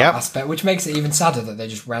forgotten about Yep. that aspect, which makes it even sadder that they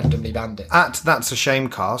just randomly banned it. At That's a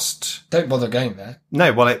Shamecast. Don't bother going there.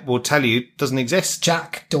 No, well, it will tell you it doesn't exist.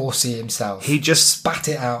 Jack Dorsey himself. He just spat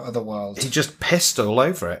it out of the world. He just pissed all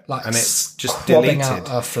over it. Like and it's just squabbing deleted.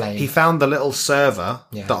 out a flame. He found the little server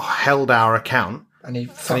that held our account. And he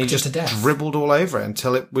And fucked he it just to death. dribbled all over it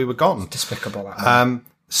until we were gone. Despicable, that man.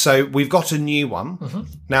 So we've got a new one. Mm-hmm.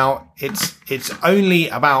 Now, it's only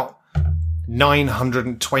about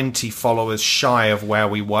 920 followers shy of where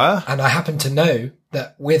we were. And I happen to know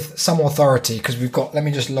that with some authority, because we've got, let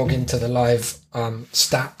me just log into the live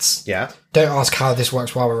stats. Yeah. Don't ask how this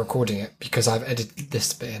works while we're recording it, because I've edited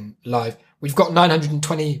this bit in live. We've got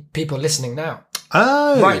 920 people listening now.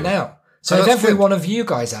 Oh. Right now. So Oh, if that's every good. one of you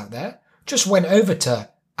guys out there just went over to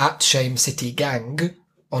 @ShameCityGang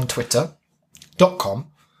on Twitter.com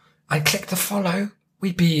and click the follow,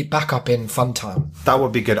 we'd be back up in fun time. That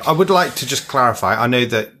would be good. I would like to just clarify. I know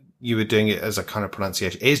that you were doing it as a kind of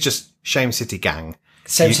pronunciation. It is just Shame City Gang.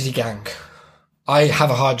 City Gang. I have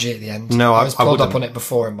a hard G at the end. No, I was I pulled up wouldn't. on it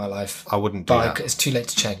before in my life. I wouldn't do But that. it's too late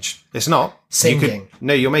to change. It's not. Singing.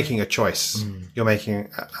 You're making a choice. You're making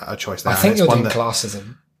a choice there. I think and you're it's one doing that-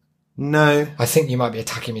 classism. No. I think you might be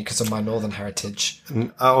attacking me because of my northern heritage.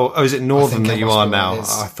 Oh, is it northern I think that it you must are be what now? it is.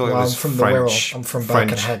 I thought Well, it was I'm from the French. Wirral. I'm from French,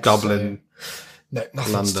 Birkenhead, Dublin, No,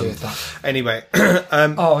 nothing London. to do with that. Anyway,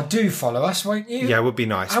 Oh, do follow us, won't you? yeah, it would be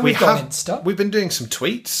nice. And we've got Insta. We've been doing some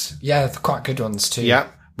tweets. Yeah, they're quite good ones too. Yeah.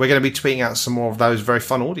 we're going to be tweeting out some more of those very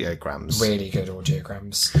fun audiograms. Really good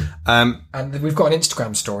audiograms. Um, And we've got an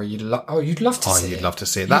Instagram story. You'd love to see it. you'd love to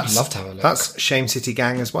see it. You'd love to have a look. That's Shame City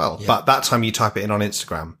Gang as well. But that time you type it in on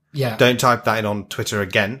Instagram. Yeah. Don't type that in on Twitter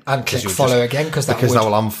again. And 'cause click you'll follow again because that will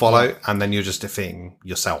unfollow, and then you're just defeating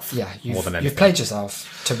yourself. Yeah, more than anything. you've played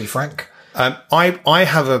yourself, to be frank. I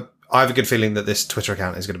have a good feeling that this Twitter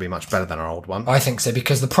account is going to be much better than our old one. I think so,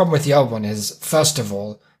 because the problem with the old one is, first of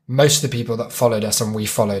all, most of the people that followed us and we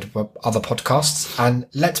followed were other podcasts. And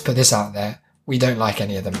let's put this out there. We don't like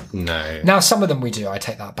any of them. No. Now, some of them we do. I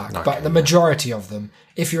take that back. But the majority of them,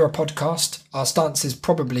 if you're a podcast, our stance is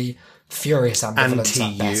probably furious ambivalence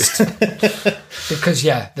at best. Because,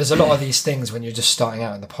 there's a lot of these things when you're just starting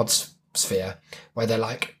out in the pod sphere where they're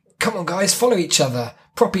like, come on, guys, follow each other,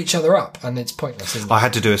 prop each other up. And it's pointless, isn't it? I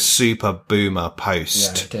had to do a super boomer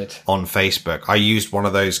post on Facebook. I used one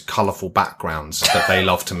of those colourful backgrounds that they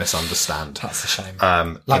love to misunderstand. That's a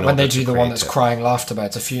shame. Like when they do the one that's crying laughter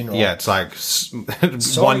about a funeral. Yeah, it's like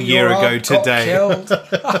 1 year ago today.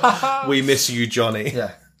 We miss you, Johnny.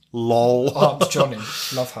 Yeah. Lol. Aunt Johnny.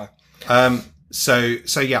 Love her.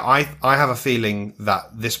 So yeah, I have a feeling that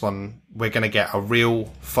this one, we're going to get a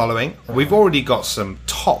real following. We've already got some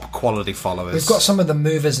top quality followers. We've got some of the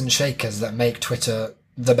movers and shakers that make Twitter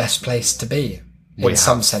the best place to be in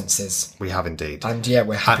some senses. We have indeed. And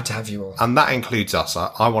we're happy to have you all. And that includes us.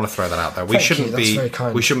 I want to throw that out there. We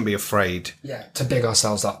shouldn't be afraid. Yeah, to big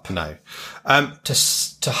ourselves up. No.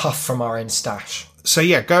 To huff from our own stash. So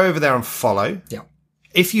yeah, go over there and follow. Yeah.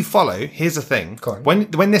 If you follow, here's the thing. Go on.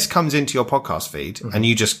 When this comes into your podcast feed and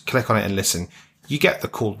you just click on it and listen, you get the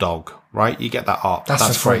cool dog, right? You get that art. That's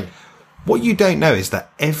for free. What you don't know is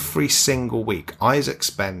that every single week, Isaac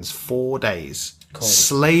spends 4 days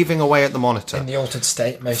slaving away at the monitor. In the altered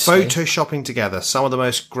state, mostly. Photoshopping together some of the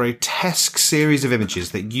most grotesque series of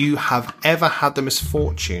images that you have ever had the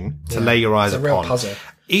misfortune to lay your eyes upon. It's a real puzzle.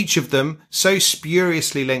 Each of them so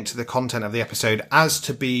spuriously linked to the content of the episode as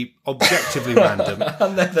to be objectively random.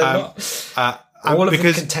 And they're not. All of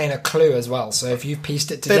them contain a clue as well. So if you've pieced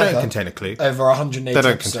it together, they don't contain a clue. Over 180 they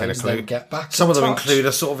don't episodes, contain a clue. They get back. Some of them include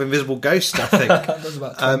a sort of invisible ghost, I think. There's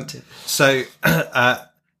about 20.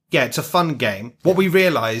 It's a fun game. What we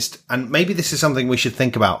realised, and maybe this is something we should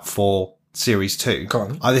think about for Series 2.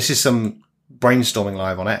 Go on. This is some brainstorming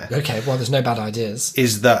live on air. Okay, well, there's no bad ideas.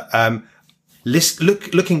 Is that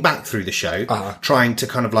looking back through the show, trying to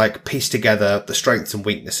kind of like piece together the strengths and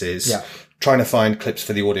weaknesses, trying to find clips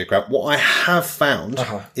for the audiogram. What I have found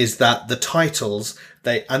is that the titles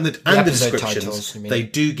and the descriptions titles, they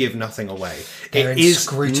do give nothing away. They're it is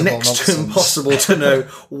inscrutable next nonsense. to impossible to know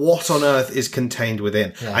what on earth is contained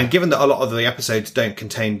within. Yeah. And given that a lot of the episodes don't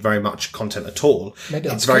contain very much content at all,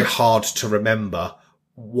 it's very hard to remember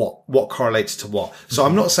what correlates to what. So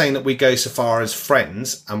I'm not saying that we go so far as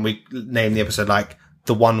Friends and we name the episode like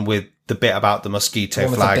the one with the bit about the mosquito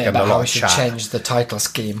flag and a lot of chat. Change the title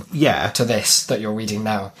scheme to this that you're reading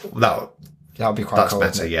now. That would be quite cool.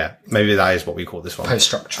 That's better, yeah. Maybe that is what we call this one.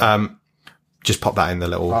 Post-structure. Just pop that in the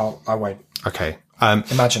little... Well, I won't. Okay.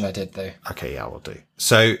 Imagine I did, though. Okay, yeah, I will do.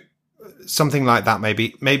 So, something like that,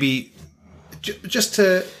 maybe just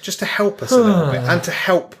to help us a little bit and to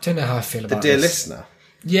help don't know how I feel about the dear this. listener.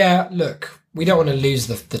 Yeah, look, we don't want to lose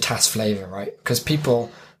the TAS flavour, right? Because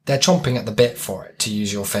people, they're chomping at the bit for it, to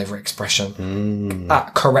use your favourite expression.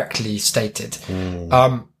 Correctly stated.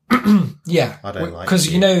 Yeah. I don't like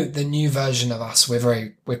because you know the new version of us,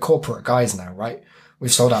 we're corporate guys now, right?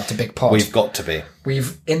 We've sold out to big pod. We've got to be.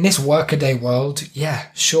 We've in this workaday world, yeah,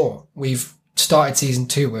 sure. We've started season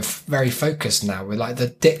 2. We're very focused now. We're like the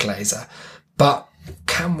dick laser. But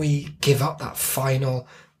can we give up that final?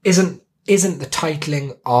 Isn't the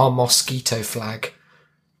titling our mosquito flag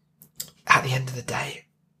at the end of the day?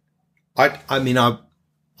 I mean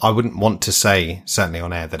I wouldn't want to say certainly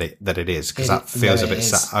on air that it is because that feels a bit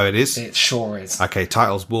sad. Oh, it is? It sure is. Okay,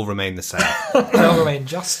 titles will remain the same. They'll remain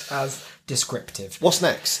just as descriptive. What's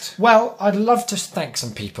next? Well, I'd love to thank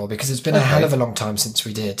some people because it's been a hell of a long time since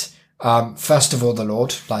we did. First of all, the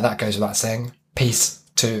Lord, like that goes without saying. Peace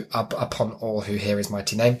upon all who hear his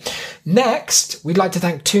mighty name. Next, we'd like to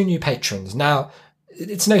thank 2 new patrons. Now,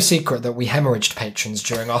 it's no secret that we hemorrhaged patrons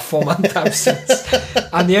during our 4-month absence.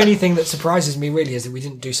 And the only thing that surprises me really is that we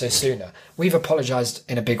didn't do so sooner. We've apologised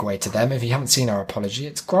in a big way to them. If you haven't seen our apology,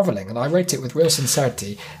 it's grovelling. And I wrote it with real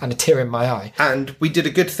sincerity and a tear in my eye. And we did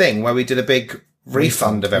a good thing where we did a big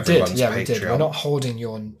refund of everyone's Patreon. We did. We're not holding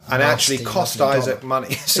your and it actually cost Isaac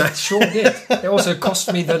money. So. It sure did. It also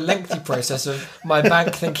cost me the lengthy process of my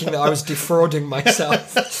bank thinking that I was defrauding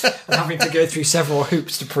myself and having to go through several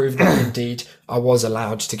hoops to prove that indeed I was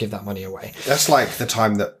allowed to give that money away. That's like the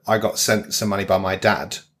time that I got sent some money by my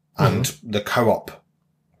dad and the co-op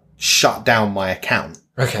shut down my account.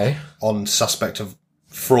 Okay. On suspect of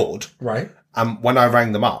fraud. Right. And when I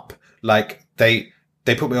rang them up, like they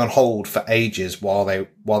put me on hold for ages while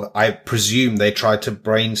I presume they tried to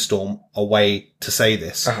brainstorm a way to say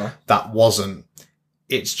this. That wasn't.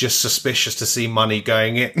 It's just suspicious to see money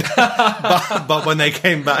going in. but when they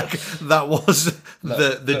came back, that was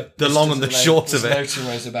the long and the short of it. There's no two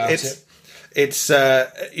ways about it. It's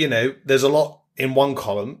there's a lot in one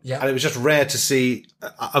column, and it was just rare to see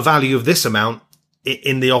a value of this amount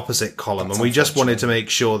in the opposite column. And we just wanted to make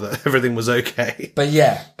sure that everything was okay. But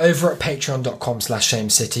yeah, over at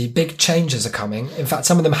patreon.com/shamecity, big changes are coming. In fact,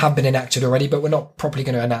 some of them have been enacted already, but we're not properly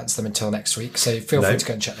going to announce them until next week. So feel free to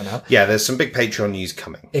go and check them out. Yeah, there's some big Patreon news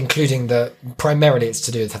coming. Including primarily it's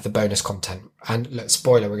to do with the bonus content. And look,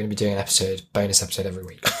 spoiler, we're going to be doing a bonus episode every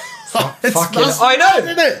week. I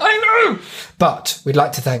know! But we'd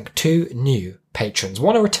like to thank 2 new patrons.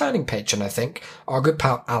 One a returning patron, I think. Our good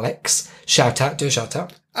pal Alex. Do a shout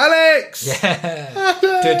out. Alex! Yeah. Do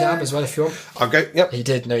a dab as well if you want. I'll go, yep. He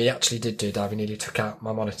actually did do a dab. He nearly took out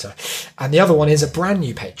my monitor. And the other one is a brand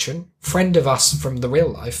new patron, friend of us from the real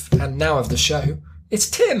life, and now of the show. It's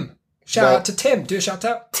Tim. Shout out to Tim. Do a shout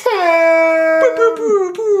out. Tim! Boo, boo,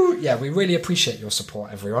 boo, boo. Yeah, we really appreciate your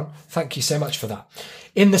support, everyone. Thank you so much for that.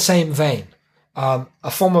 In the same vein,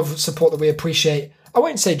 a form of support that we appreciate, I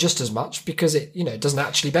won't say just as much because it doesn't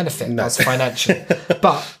actually benefit us financially,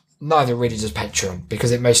 but neither really does Patreon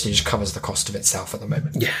because it mostly just covers the cost of itself at the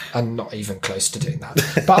moment. Yeah. And not even close to doing that.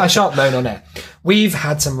 But I shan't moan on air. We've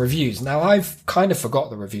had some reviews. Now, I've kind of forgot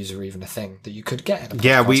the reviews are even a thing that you could get in a podcast.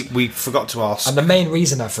 Yeah, we forgot to ask. And the main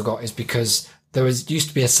reason I forgot is because there used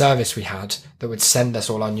to be a service we had that would send us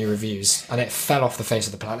all our new reviews, and it fell off the face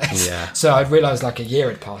of the planet. Yeah. So I'd realised like a year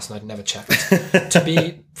had passed and I'd never checked. To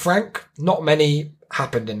be frank, not many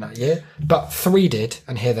happened in that year, but 3 did,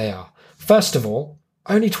 and here they are. First of all,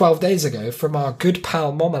 only 12 days ago from our good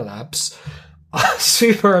pal Mama Labs, a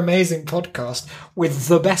super amazing podcast with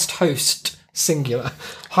the best host, singular.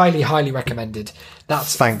 Highly, highly recommended.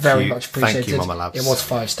 That's very much appreciated. Thank you, Mama Labs. It was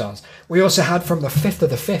 5 stars. We also had from the 5th of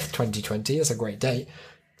the 5th, 2020, that's a great date,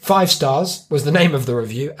 5 stars was the name of the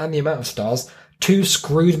review and the amount of stars, 2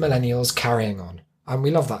 screwed millennials carrying on. And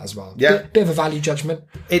we love that as well. Yeah. Bit of a value judgment.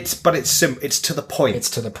 It's to the point. It's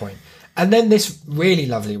to the point. And then this really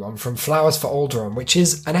lovely one from Flowers for Alderaan, which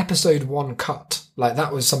is an episode 1 cut. Like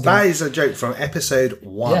that was something. That is a joke from episode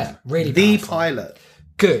 1. Yeah, really. The powerful. pilot.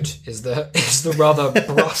 Good is the rather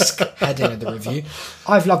brusque heading of the review.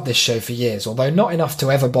 I've loved this show for years, although not enough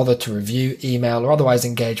to ever bother to review, email, or otherwise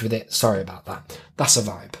engage with it. Sorry about that. That's a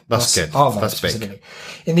vibe. That's good. Our vibe That's specifically.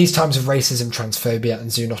 big. In these times of racism, transphobia,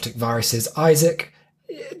 and zoonotic viruses, Isaac,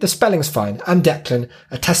 the spelling's fine, and Declan,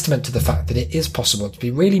 a testament to the fact that it is possible to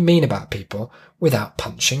be really mean about people without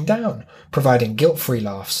punching down, providing guilt-free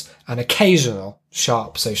laughs and occasional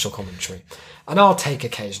sharp social commentary. And I'll take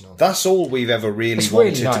occasional. That's all we've ever really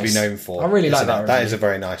wanted to be known for. I really like that. That is a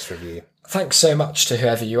very nice review. Thanks so much to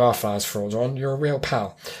whoever you are, Flowers for Alderaan. You're a real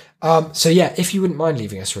pal. So yeah, if you wouldn't mind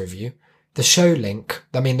leaving us a review,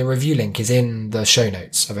 the review link is in the show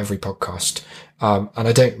notes of every podcast. And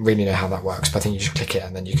I don't really know how that works, but I think you just click it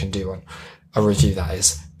and then you can do a review, that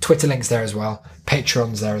is. Twitter link's there as well.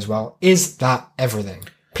 Patreon's there as well. Is that everything?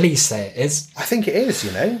 Please say it is. I think it is,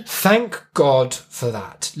 Thank God for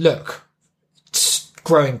that. Look,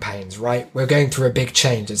 growing pains, right? We're going through a big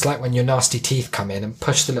change. It's like when your nasty teeth come in and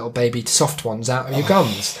push the little baby soft ones out of your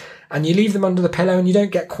gums and you leave them under the pillow and you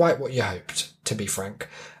don't get quite what you hoped, to be frank.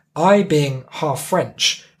 I, being half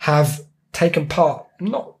French, have taken part,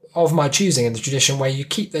 not of my choosing, in the tradition where you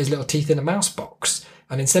keep those little teeth in a mouse box.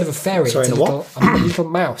 And instead of a fairy, it's a little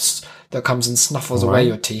mouse that comes and snuffles away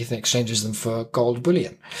your teeth and exchanges them for gold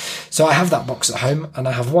bullion. So I have that box at home, and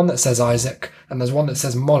I have one that says Isaac, and there's one that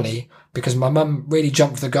says Molly, because my mum really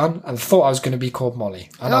jumped the gun and thought I was going to be called Molly.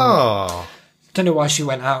 And don't know why she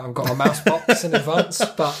went out and got a mouse box in advance,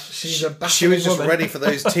 but she's a baffling She was just woman. ready for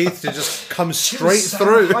those teeth to just come straight She was so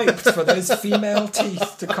through. hyped for those female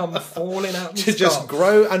teeth to come falling out. To just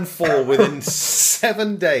grow and fall within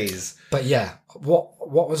 7 days. But yeah,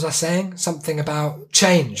 what was I saying? Something about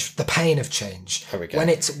change, the pain of change. There we go. When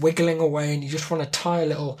it's wiggling away and you just want to tie a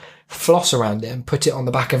little floss around it and put it on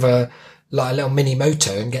the back of a little mini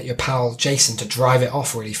moto and get your pal Jason to drive it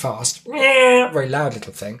off really fast. Very loud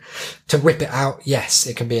little thing. To whip it out, yes,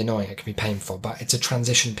 it can be annoying, it can be painful, but it's a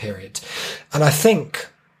transition period. And I think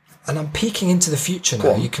And I'm peeking into the future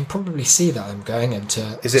now. You can probably see that I'm going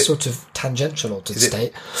into a sort of tangential altered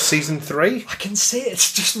state. Season 3? I can see it.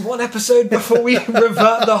 It's just one episode before we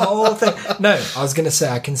revert the whole thing. No, I was going to say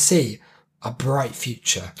I can see a bright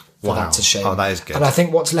future for That's a Shame. Oh, that is good. And I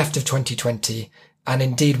think what's left of 2020, and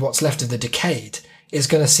indeed what's left of the decade, is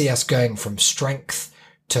going to see us going from strength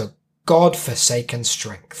to God-forsaken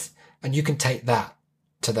strength. And you can take that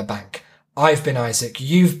to the bank. I've been Isaac.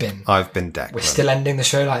 You've been. I've been Declan. We're still ending the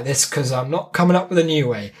show like this because I'm not coming up with a new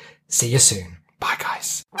way. See you soon. Bye,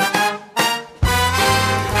 guys.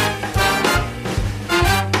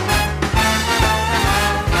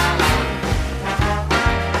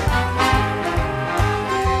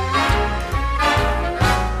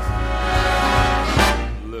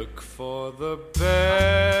 Look for the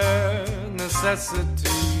bare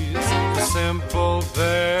necessities, the simple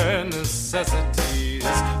bare necessities.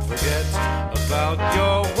 Forget about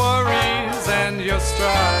your worries and your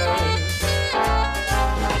strife.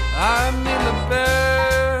 I mean the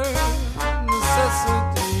bare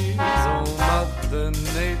necessities, oh Mother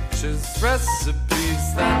Nature's recipes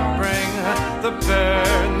that bring the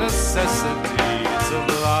bare necessities of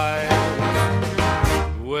life.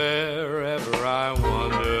 Wherever I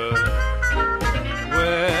wander,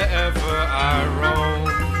 wherever I roam,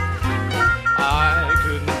 I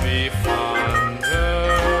couldn't be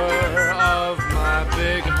fonder of my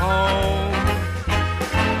big home.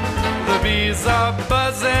 The bees are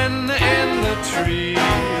buzzing in the tree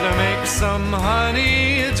to make some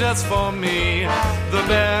honey just for me. The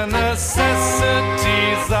bare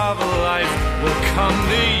necessities of life will come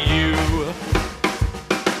to you.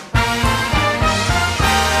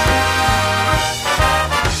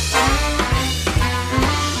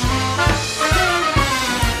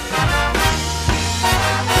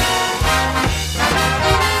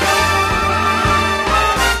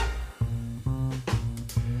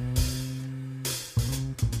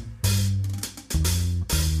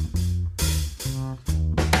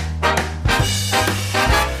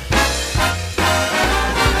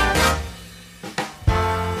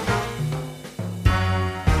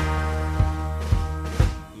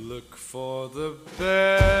 For the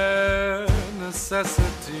bare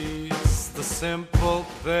necessities, the simple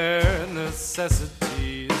bare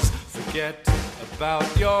necessities. Forget about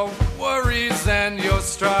your worries and your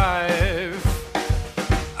strife.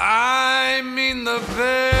 I mean the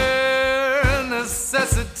bare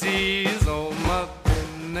necessities, oh Mother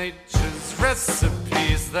Nature's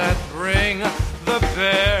recipes that bring the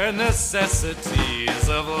bare necessities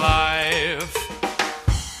of life.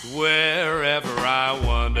 Wherever I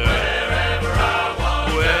wander, wherever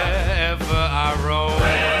I roam,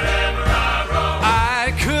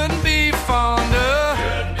 I couldn't be fonder,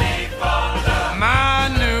 my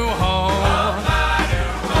new home.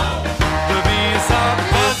 The bees are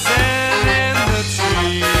buzzing in the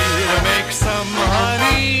tree to make some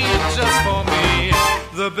honey just for me.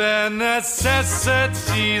 The bare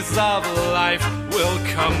necessities of life will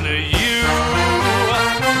come to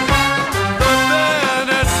you.